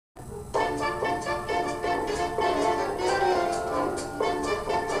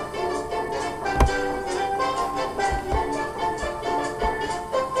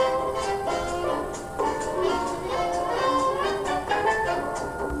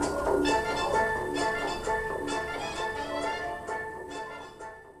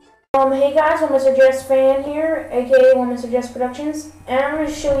Hey guys, I'm Mr. Jess Fan here, aka Mr. Jess Productions, and I'm going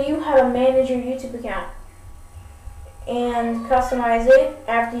to show you how to manage your YouTube account and customize it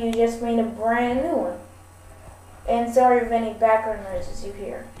after you just made a brand new one. And sorry if any background noises you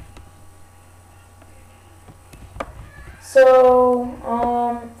hear.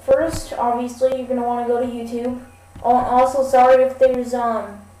 So, first, obviously, you're going to want to go to YouTube. Also, sorry if there's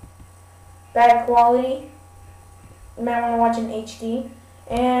bad quality. You might want to watch in HD.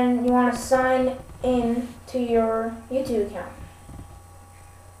 And you want to sign in to your YouTube account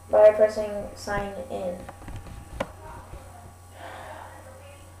by pressing sign in.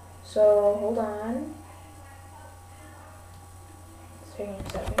 So hold on. It's taking a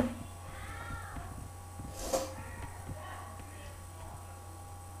second.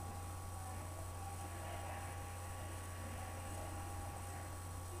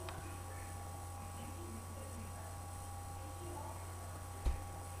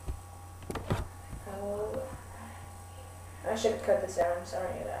 I should have cut this out. I'm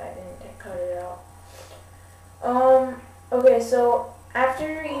sorry that I didn't cut it out. Okay, so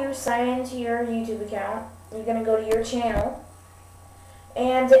after you sign into your YouTube account, you're gonna go to your channel,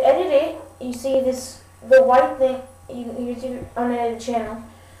 and to edit it, you see the white thing. You do unedited channel,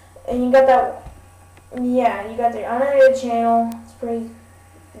 and you got that. Yeah, you got the unedited channel. It's pretty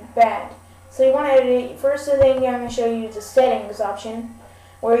bad. So you want to edit it. First thing I'm gonna show you is the settings option,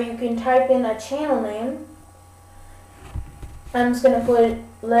 where you can type in a channel name. I'm just going to put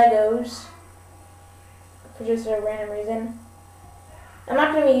Legos for just a random reason. I'm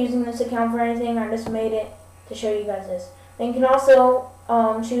not going to be using this account for anything. I just made it to show you guys this. Then you can also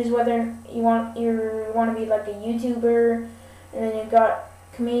choose whether you want to be like a YouTuber, and then you've got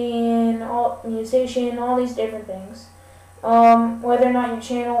comedian, musician, all these different things. Whether or not your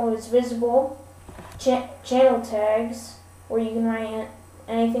channel is visible, channel tags, where you can write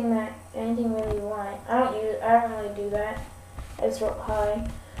anything really you want. I don't really do that. It's real high.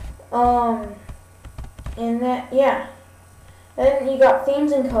 And that, yeah. Then you got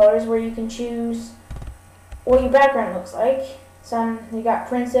themes and colors, where you can choose what your background looks like. You got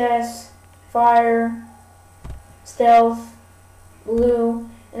princess, fire, stealth, blue.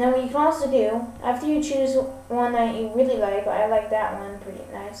 And then what you can also do, after you choose one that you really like, I like that one, pretty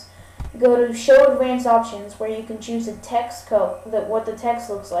nice, go to show advanced options, where you can choose the text what the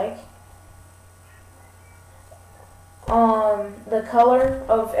text looks like. The color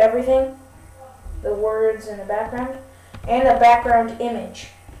of everything, the words in the background, and the background image,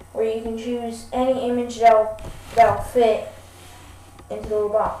 where you can choose any image that'll fit into the little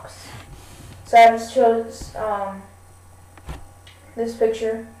box. So I just chose this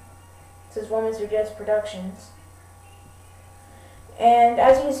picture. It says Mr. Jess Productions, and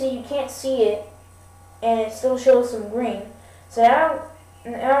as you can see, you can't see it, and it still shows some green. So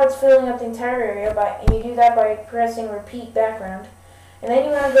now it's filling up the entire area, and you do that by pressing repeat background. And then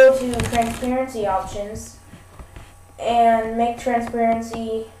you want to go to transparency options and make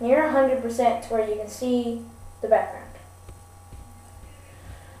transparency near 100% to where you can see the background.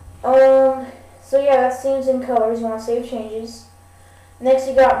 So yeah, that's themes and colors. You want to save changes. Next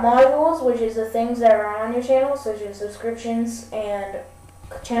you got modules, which is the things that are on your channel, such as subscriptions and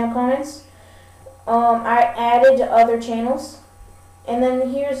channel comments. I added other channels. And then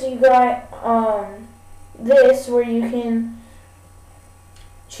here's you got this, where you can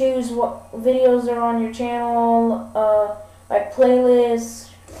choose what videos are on your channel, like playlists.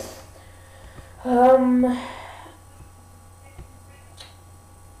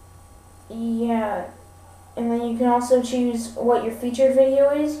 Yeah, and then you can also choose what your featured video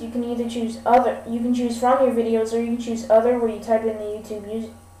is. You can either choose you can choose from your videos, or you can choose other, where you type in the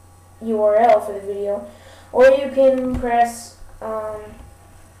YouTube URL for the video, or you can press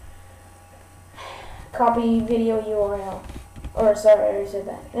copy video URL. Or sorry, I already said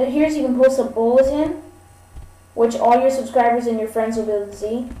that. And here's you can post a bulletin, which all your subscribers and your friends will be able to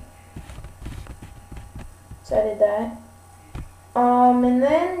see. So I did that. And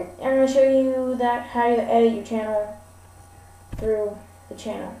then I'm going to show you how to edit your channel through the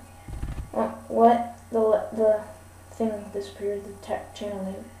channel. What the thing disappeared, the channel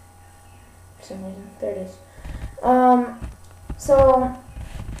name, for some reason. There it is. So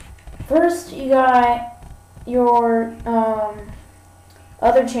first you got your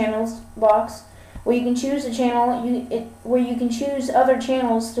other channels box, where you can choose a channel where you can choose other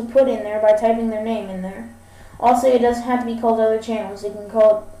channels to put in there by typing their name in there. Also, it doesn't have to be called other channels. You can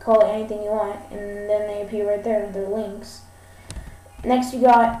call it anything you want, and then they appear right there. They're links. Next you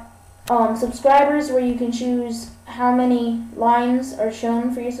got subscribers, where you can choose how many lines are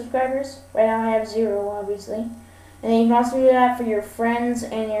shown for your subscribers. Right now I have 0, obviously. And then you can also do that for your friends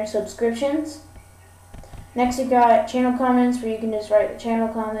and your subscriptions. Next, you got channel comments, where you can just write the channel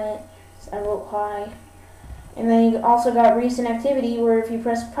comment. I wrote hi. And then you also got recent activity, where if you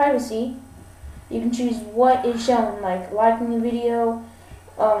press privacy, you can choose what is shown, like liking a video,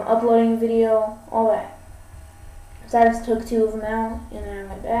 uploading a video, all that. So I just took 2 of them out, and then I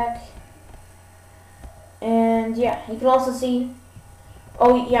went back. And yeah, you can also see,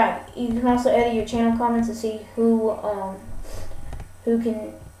 oh yeah, you can also edit your channel comments to see who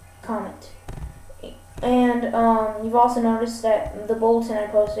can comment. And you've also noticed that the bulletin I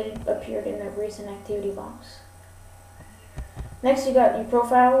posted appeared in the recent activity box. Next, you got your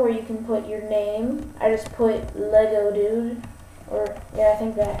profile, where you can put your name. I just put Lego Dude, or yeah, I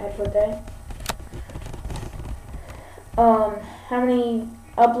think that I put that. How many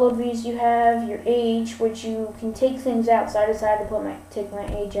upload views you have, your age, which you can take things out, so I decided to take my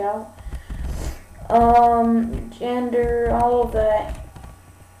age out. Gender, all of that.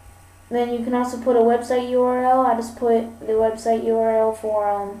 Then you can also put a website URL. I just put the website URL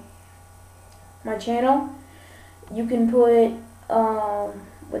for my channel. You can put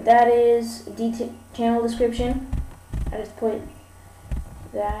what that is, channel description. I just put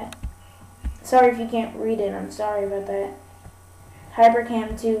that. Sorry if you can't read it, I'm sorry about that.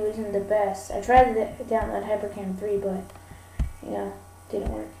 HyperCam 2 isn't the best. I tried to download HyperCam 3, but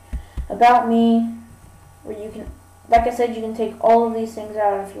didn't work. About me, where you can, like I said, you can take all of these things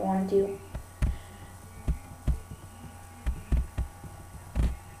out if you want to.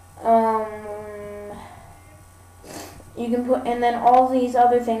 You can put, and then all these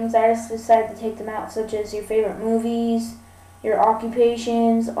other things, I just decided to take them out, such as your favorite movies, your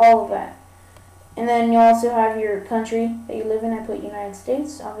occupations, all of that. And then you also have your country that you live in. I put United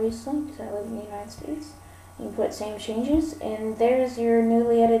States, obviously, because I live in the United States. You can put same changes, and there's your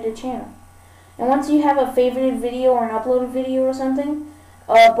newly edited channel. And once you have a favorited video or an uploaded video or something,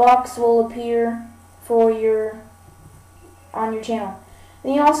 a box will appear for on your channel.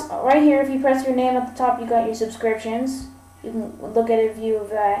 And you also, right here, if you press your name at the top, you got your subscriptions. You can look at a view of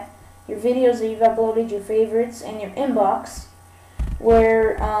that. Your videos that you've uploaded, your favorites, and your inbox,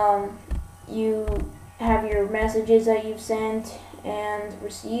 where you have your messages that you've sent and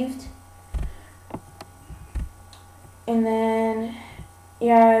received. And then you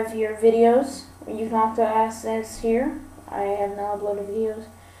have your videos. You can also access here. I have now uploaded videos.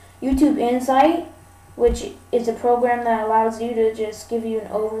 YouTube Insight, which is a program that allows you to just give you an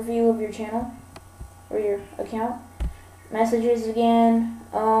overview of your channel or your account. Messages again,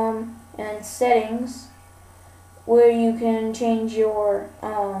 and settings, where you can change your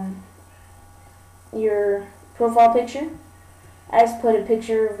profile picture. I just put a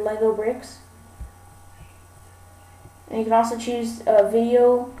picture of Lego bricks. And you can also choose a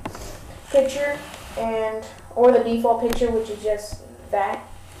video picture or the default picture, which is just that.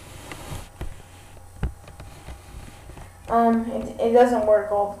 It doesn't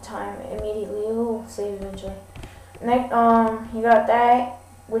work all the time immediately. It will save eventually. Next, you got that,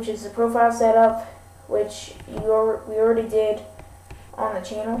 which is the profile setup, which we already did on the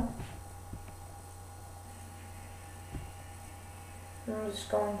channel. I'm just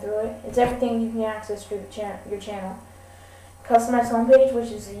going through it. It's everything you can access through your channel. Customize homepage,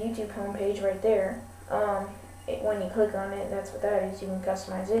 which is the YouTube homepage right there. When you click on it, that's what that is. You can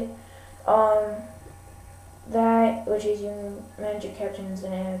customize it. That, which is you can manage your captions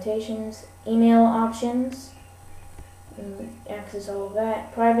and annotations. Email options. Access all of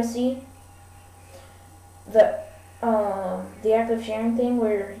that. Privacy. The active sharing thing,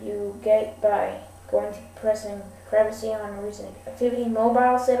 where you get by going to pressing privacy on a recent activity.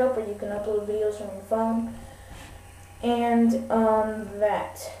 Mobile setup, where you can upload videos from your phone. And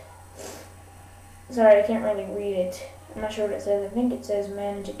that. Sorry, I can't really read it. I'm not sure what it says. I think it says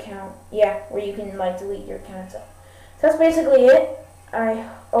manage account. Yeah, where you can delete your account and stuff. So that's basically it.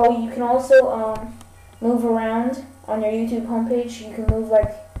 You can also move around on your YouTube homepage. You can move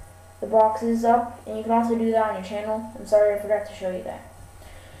like the boxes up, and you can also do that on your channel. I'm sorry, I forgot to show you that.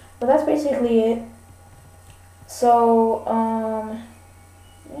 But that's basically it. So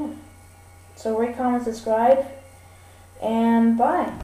yeah. So rate, comment, subscribe, and bye.